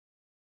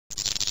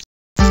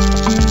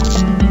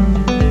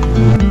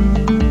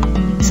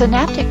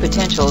Synaptic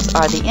potentials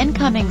are the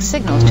incoming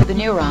signals to the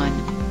neuron.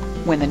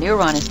 When the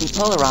neuron is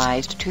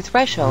depolarized to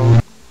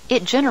threshold,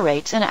 it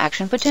generates an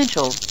action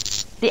potential.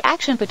 The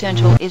action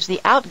potential is the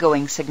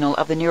outgoing signal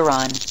of the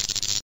neuron.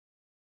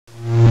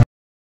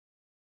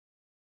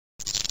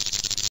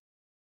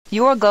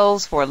 Your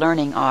goals for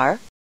learning are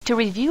to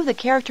review the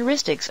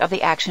characteristics of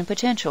the action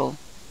potential,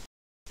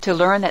 to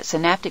learn that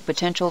synaptic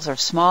potentials are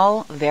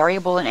small,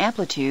 variable in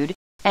amplitude,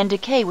 and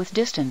decay with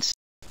distance,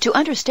 to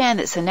understand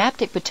that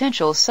synaptic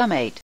potentials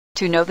summate,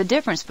 to know the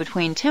difference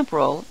between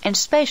temporal and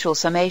spatial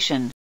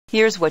summation.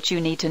 Here's what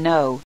you need to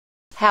know: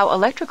 how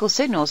electrical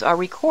signals are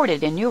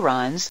recorded in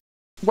neurons,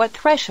 what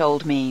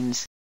threshold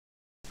means.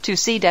 To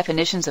see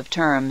definitions of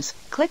terms,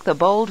 click the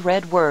bold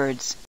red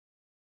words.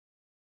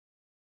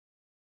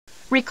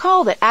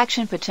 Recall that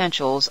action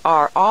potentials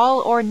are all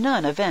or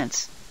none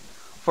events.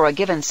 For a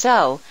given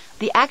cell,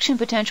 the action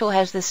potential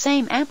has the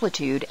same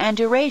amplitude and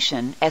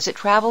duration as it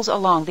travels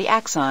along the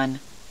axon.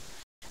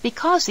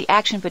 Because the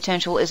action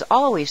potential is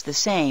always the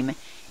same,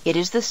 it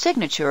is the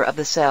signature of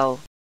the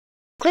cell.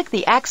 Click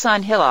the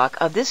axon hillock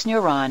of this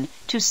neuron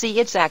to see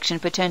its action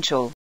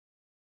potential.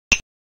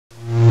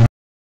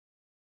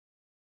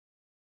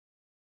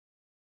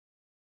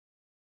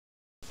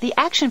 The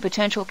action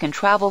potential can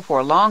travel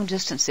for long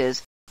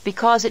distances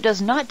because it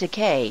does not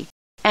decay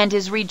and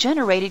is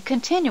regenerated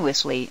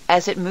continuously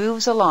as it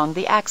moves along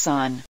the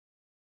axon.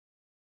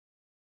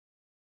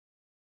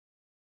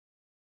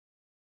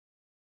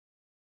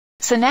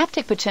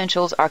 Synaptic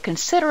potentials are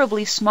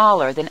considerably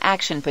smaller than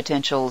action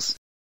potentials.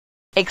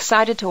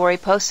 Excitatory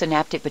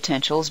postsynaptic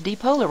potentials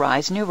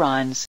depolarize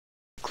neurons.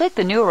 Click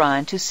the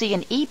neuron to see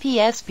an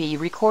EPSP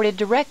recorded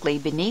directly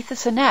beneath the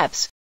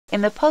synapse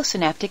in the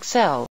postsynaptic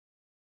cell.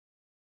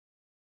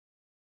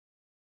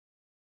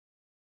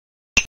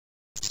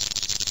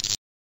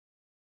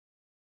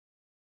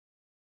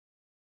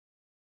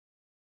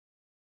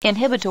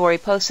 Inhibitory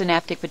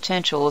postsynaptic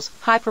potentials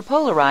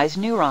hyperpolarize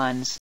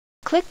neurons.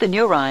 Click the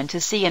neuron to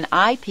see an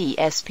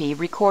IPSP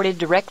recorded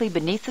directly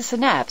beneath the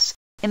synapse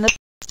in the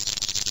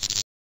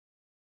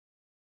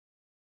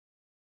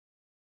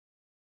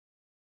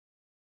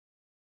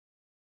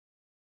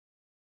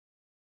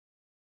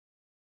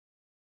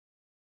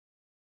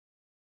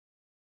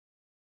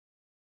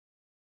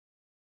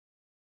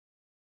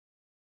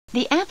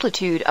The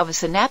amplitude of a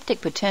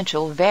synaptic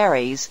potential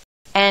varies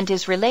and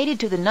is related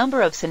to the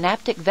number of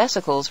synaptic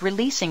vesicles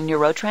releasing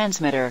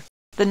neurotransmitter.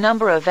 The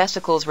number of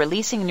vesicles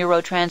releasing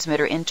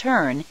neurotransmitter in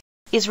turn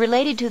is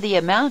related to the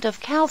amount of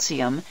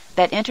calcium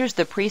that enters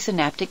the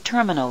presynaptic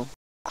terminal.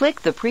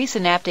 Click the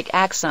presynaptic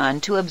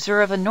axon to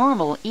observe a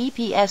normal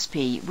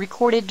EPSP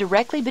recorded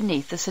directly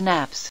beneath the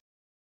synapse.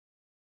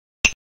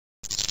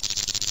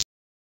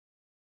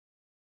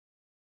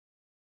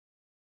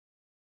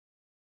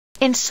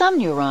 In some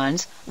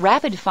neurons,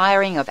 rapid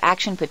firing of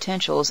action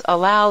potentials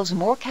allows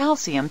more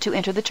calcium to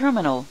enter the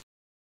terminal.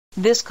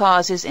 This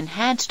causes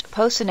enhanced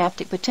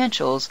postsynaptic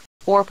potentials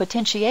or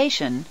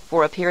potentiation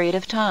for a period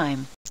of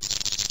time.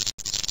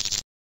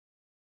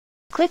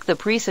 Click the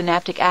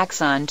presynaptic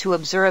axon to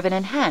observe an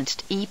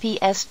enhanced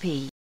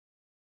EPSP.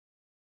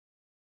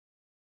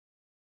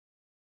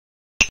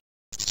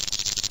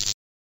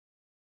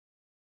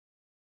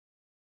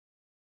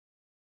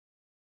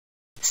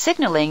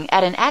 Signaling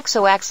at an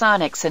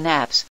axoaxonic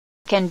synapse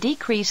can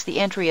decrease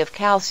the entry of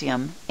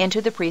calcium into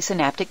the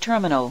presynaptic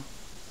terminal.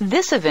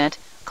 This event,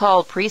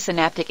 called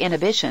presynaptic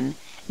inhibition,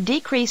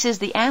 decreases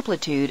the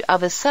amplitude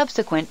of a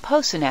subsequent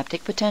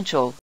postsynaptic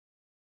potential.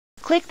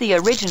 Click the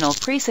original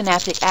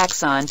presynaptic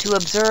axon to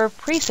observe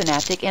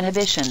presynaptic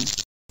inhibition.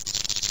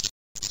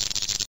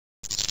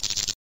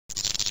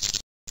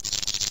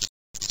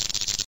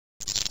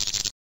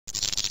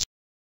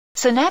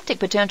 Synaptic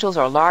potentials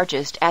are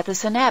largest at the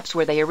synapse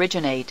where they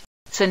originate.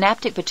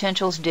 Synaptic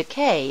potentials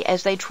decay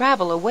as they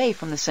travel away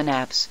from the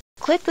synapse.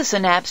 Click the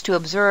synapse to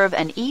observe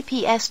an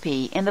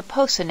EPSP in the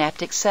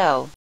postsynaptic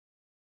cell.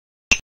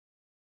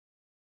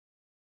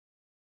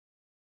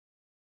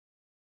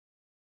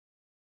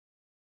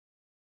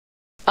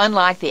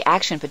 Unlike the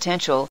action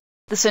potential,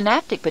 the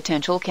synaptic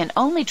potential can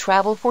only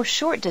travel for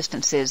short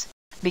distances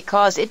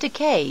because it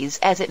decays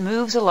as it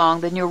moves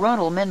along the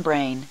neuronal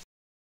membrane.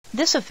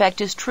 This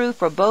effect is true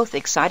for both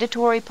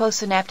excitatory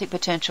postsynaptic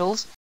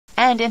potentials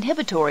and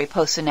inhibitory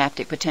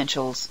postsynaptic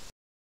potentials.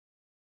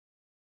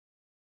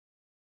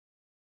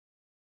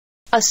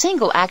 A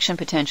single action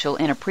potential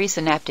in a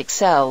presynaptic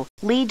cell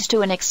leads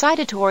to an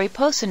excitatory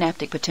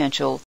postsynaptic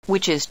potential,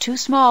 which is too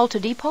small to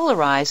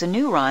depolarize a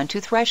neuron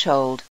to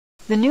threshold.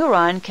 The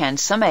neuron can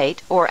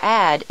summate or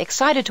add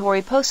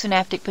excitatory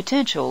postsynaptic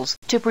potentials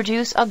to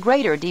produce a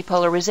greater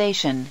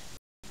depolarization.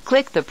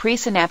 Click the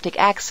presynaptic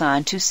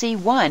axon to see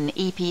one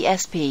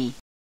EPSP.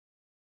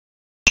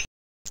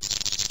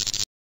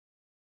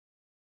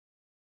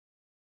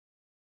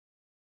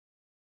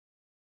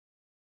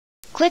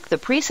 Click the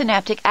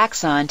presynaptic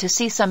axon to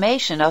see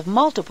summation of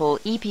multiple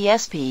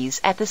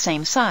EPSPs at the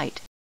same site.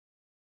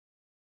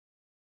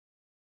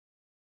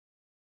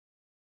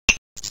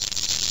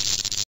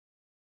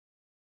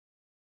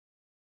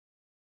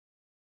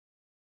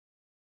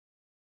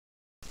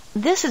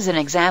 This is an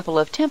example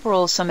of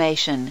temporal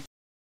summation.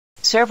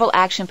 Several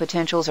action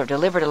potentials are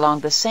delivered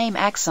along the same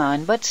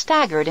axon but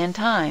staggered in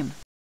time.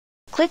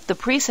 Click the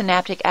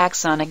presynaptic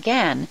axon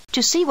again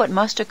to see what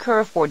must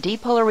occur for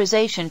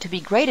depolarization to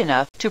be great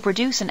enough to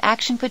produce an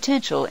action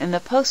potential in the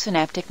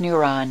postsynaptic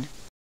neuron.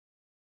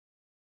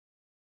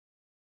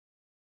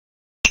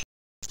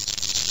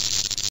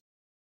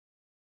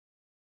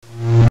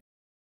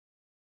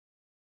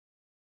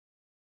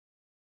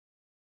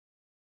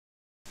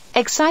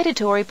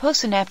 Excitatory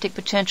postsynaptic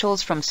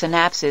potentials from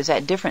synapses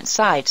at different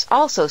sites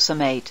also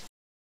summate.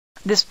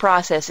 This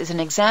process is an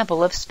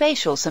example of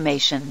spatial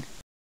summation.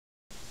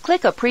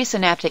 Click a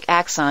presynaptic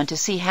axon to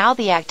see how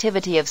the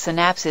activity of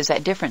synapses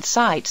at different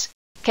sites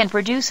can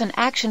produce an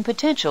action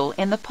potential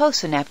in the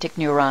postsynaptic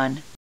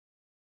neuron.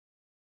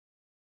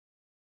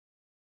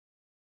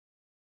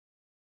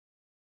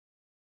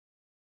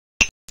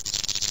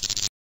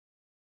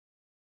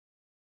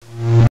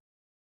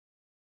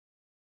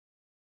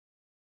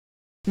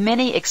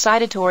 Many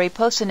excitatory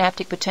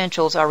postsynaptic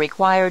potentials are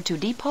required to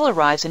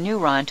depolarize a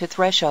neuron to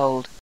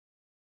threshold.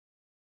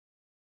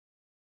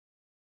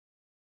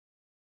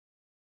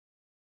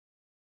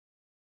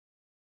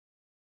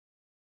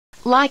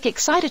 Like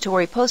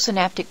excitatory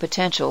postsynaptic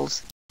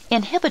potentials,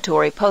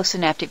 inhibitory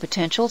postsynaptic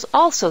potentials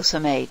also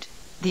summate.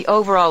 The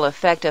overall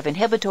effect of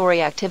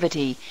inhibitory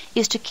activity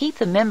is to keep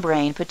the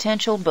membrane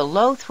potential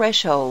below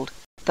threshold,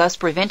 thus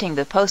preventing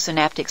the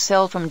postsynaptic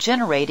cell from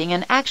generating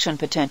an action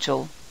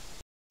potential.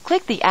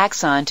 Click the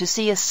axon to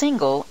see a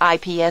single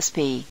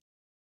EPSP.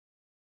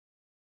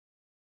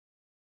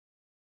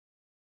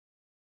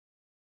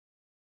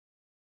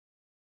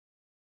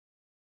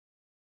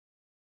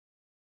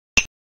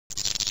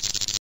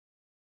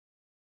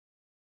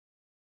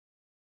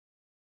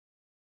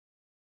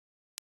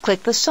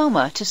 Click the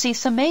soma to see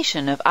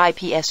summation of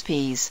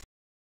EPSPs.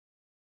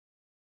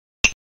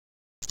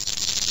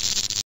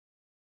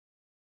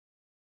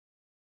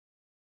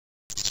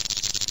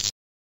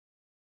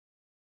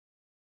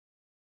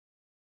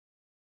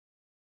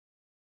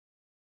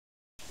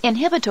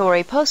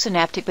 Inhibitory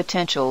postsynaptic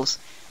potentials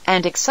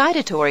and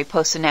excitatory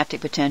postsynaptic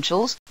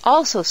potentials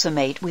also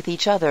summate with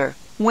each other.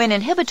 When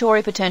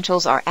inhibitory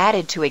potentials are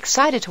added to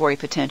excitatory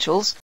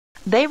potentials,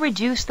 they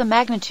reduce the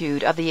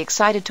magnitude of the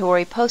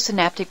excitatory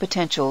postsynaptic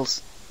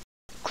potentials.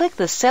 Click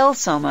the cell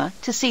soma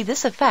to see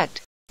this effect,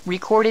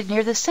 recorded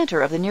near the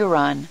center of the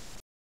neuron.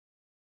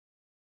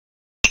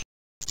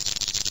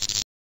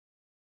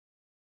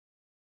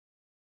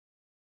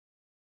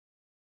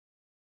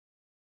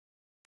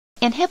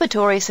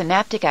 Inhibitory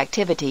synaptic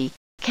activity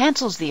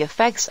cancels the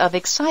effects of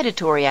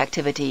excitatory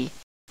activity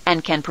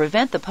and can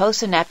prevent the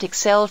postsynaptic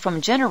cell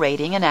from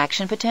generating an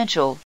action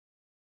potential.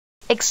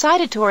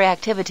 Excitatory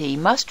activity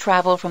must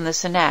travel from the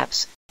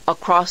synapse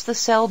across the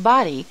cell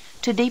body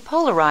to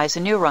depolarize a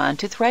neuron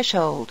to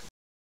threshold.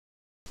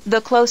 The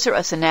closer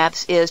a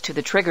synapse is to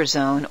the trigger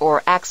zone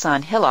or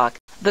axon hillock,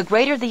 the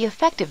greater the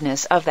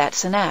effectiveness of that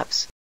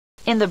synapse.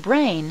 In the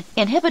brain,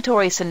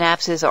 inhibitory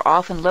synapses are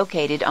often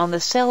located on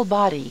the cell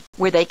body,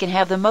 where they can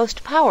have the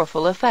most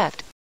powerful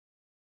effect.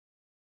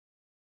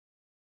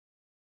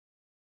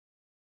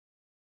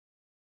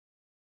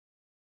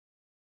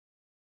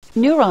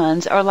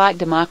 Neurons are like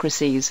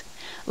democracies.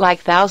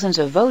 Like thousands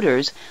of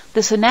voters,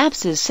 the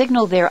synapses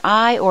signal their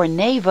aye or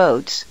nay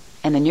votes,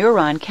 and the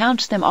neuron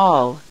counts them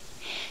all.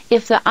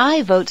 If the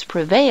aye votes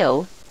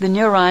prevail, the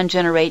neuron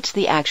generates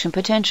the action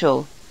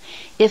potential.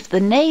 If the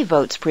nay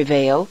votes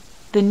prevail,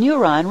 the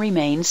neuron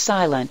remains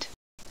silent.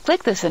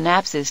 Click the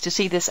synapses to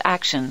see this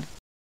action.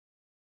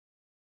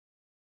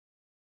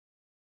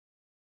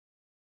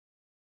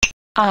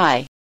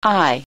 Aye,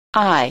 aye,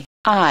 aye,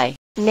 aye,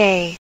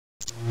 nay.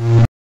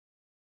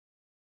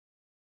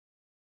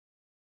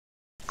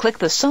 Click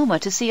the soma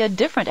to see a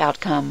different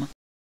outcome.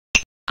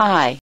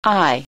 Aye,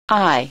 aye,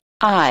 aye,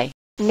 aye,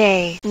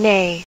 nay,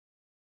 nay.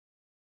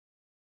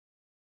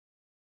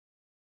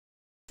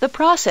 The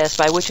process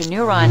by which a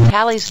neuron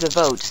tallies the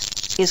votes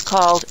is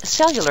called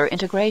cellular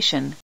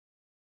integration.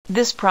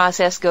 This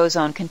process goes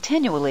on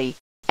continually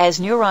as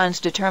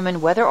neurons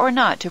determine whether or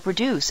not to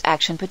produce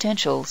action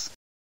potentials.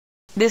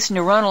 This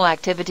neuronal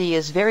activity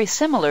is very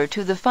similar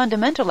to the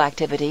fundamental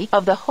activity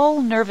of the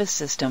whole nervous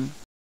system.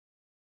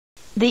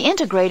 The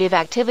integrative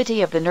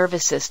activity of the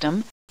nervous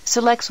system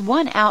selects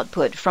one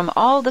output from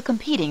all the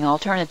competing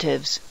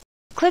alternatives.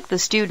 Click the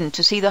student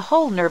to see the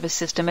whole nervous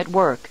system at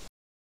work.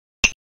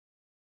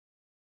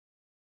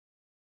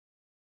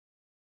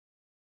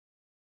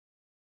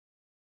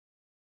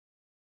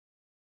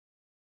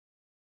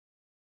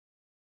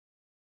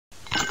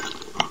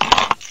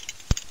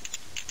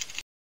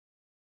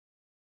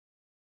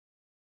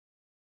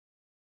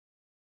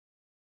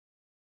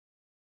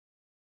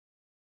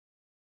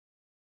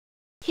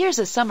 Here's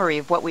a summary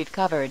of what we've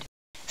covered.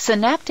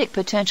 Synaptic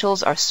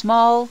potentials are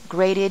small,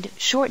 graded,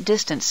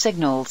 short-distance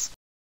signals.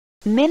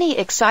 Many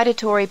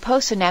excitatory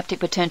postsynaptic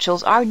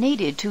potentials are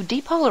needed to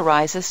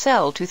depolarize a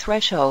cell to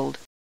threshold.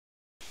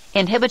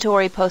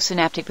 Inhibitory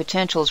postsynaptic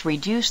potentials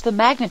reduce the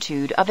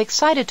magnitude of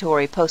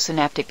excitatory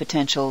postsynaptic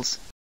potentials.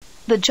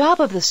 The job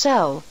of the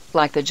cell,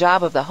 like the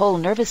job of the whole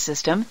nervous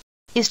system,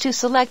 is to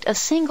select a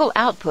single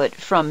output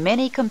from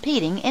many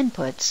competing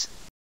inputs.